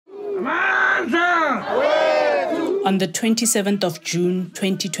On the 27th of June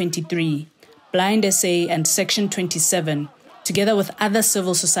 2023, Blind SA and Section 27, together with other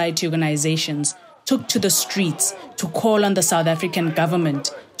civil society organizations, took to the streets to call on the South African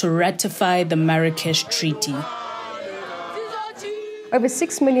government to ratify the Marrakesh Treaty. Over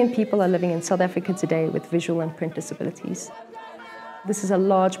 6 million people are living in South Africa today with visual and print disabilities. This is a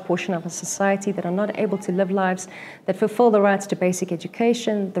large portion of our society that are not able to live lives that fulfill the rights to basic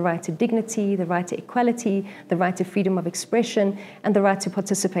education, the right to dignity, the right to equality, the right to freedom of expression, and the right to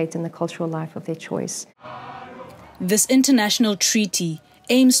participate in the cultural life of their choice. This international treaty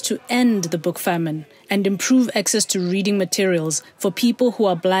aims to end the book famine and improve access to reading materials for people who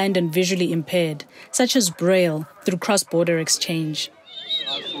are blind and visually impaired, such as Braille, through cross-border exchange.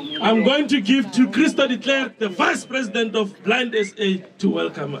 I'm going to give to Christo de Klerk, the Vice President of Blind SA, to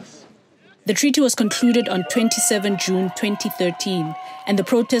welcome us. The treaty was concluded on 27 June 2013, and the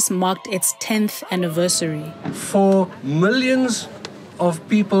protest marked its 10th anniversary. For millions of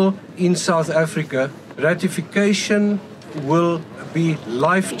people in South Africa, ratification will be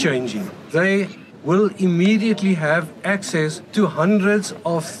life-changing. They will immediately have access to hundreds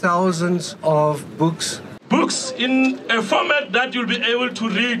of thousands of books. Books in a format that you'll be able to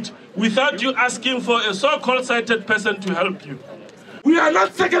read without you asking for a so-called sighted person to help you. We are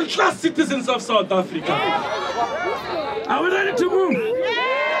not second-class citizens of South Africa. Are we ready to move?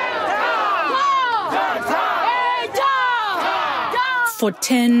 For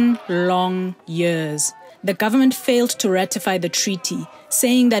 10 long years, the government failed to ratify the treaty,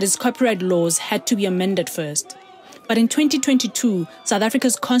 saying that its copyright laws had to be amended first. But in 2022, South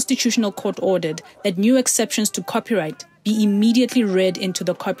Africa's Constitutional Court ordered that new exceptions to copyright be immediately read into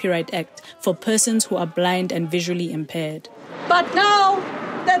the Copyright Act for persons who are blind and visually impaired. But now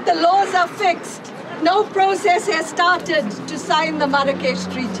that the laws are fixed, no process has started to sign the Marrakesh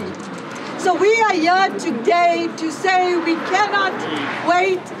Treaty. So we are here today to say we cannot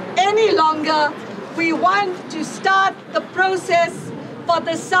wait any longer. We want to start the process for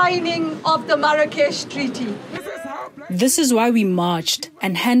the signing of the Marrakesh Treaty. This is why we marched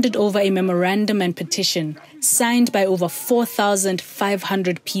and handed over a memorandum and petition signed by over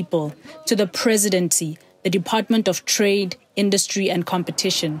 4,500 people to the Presidency, the Department of Trade, Industry and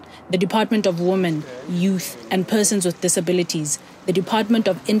Competition, the Department of Women, Youth and Persons with Disabilities, the Department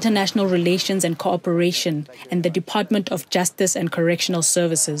of International Relations and Cooperation, and the Department of Justice and Correctional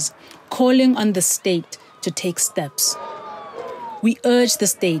Services, calling on the state to take steps. We urge the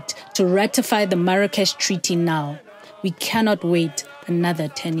state to ratify the Marrakesh Treaty now. We cannot wait another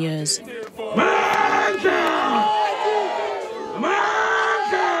 10 years.